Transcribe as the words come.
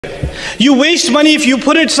You waste money if you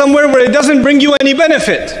put it somewhere where it doesn't bring you any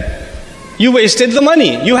benefit. You wasted the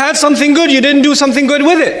money. You had something good, you didn't do something good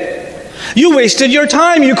with it. You wasted your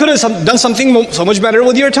time. You could have done something so much better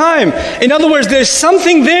with your time. In other words, there's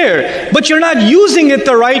something there, but you're not using it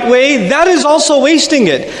the right way. That is also wasting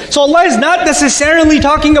it. So Allah is not necessarily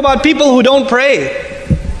talking about people who don't pray.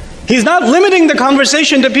 He's not limiting the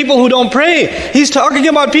conversation to people who don't pray. He's talking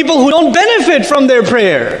about people who don't benefit from their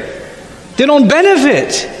prayer. They don't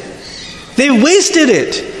benefit. They wasted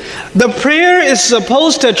it. The prayer is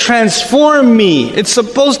supposed to transform me. It's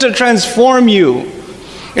supposed to transform you.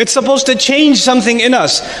 It's supposed to change something in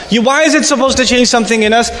us. Why is it supposed to change something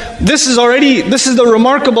in us? This is the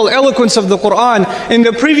remarkable eloquence of the Quran. In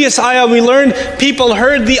the previous ayah we learned people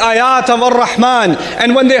heard the ayat of Ar-Rahman.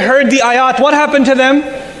 And when they heard the ayat, what happened to them?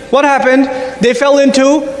 What happened? They fell into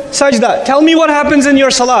sajda. Tell me what happens in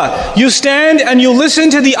your salah. You stand and you listen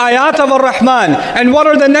to the ayat of Ar-Rahman. And what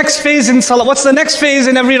are the next phase in salah? What's the next phase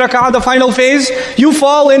in every rak'ah, the final phase? You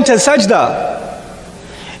fall into sajda.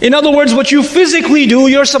 In other words, what you physically do,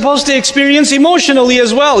 you're supposed to experience emotionally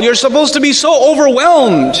as well. You're supposed to be so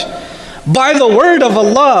overwhelmed by the word of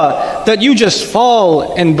Allah that you just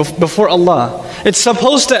fall before Allah. It's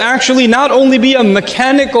supposed to actually not only be a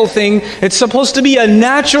mechanical thing, it's supposed to be a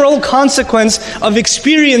natural consequence of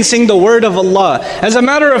experiencing the word of Allah. As a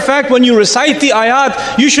matter of fact, when you recite the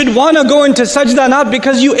ayat, you should want to go into sajda not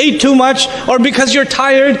because you ate too much or because you're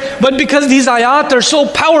tired, but because these ayat are so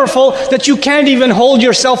powerful that you can't even hold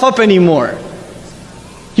yourself up anymore.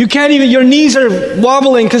 You can't even, your knees are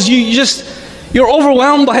wobbling because you're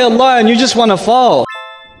overwhelmed by Allah and you just want to fall.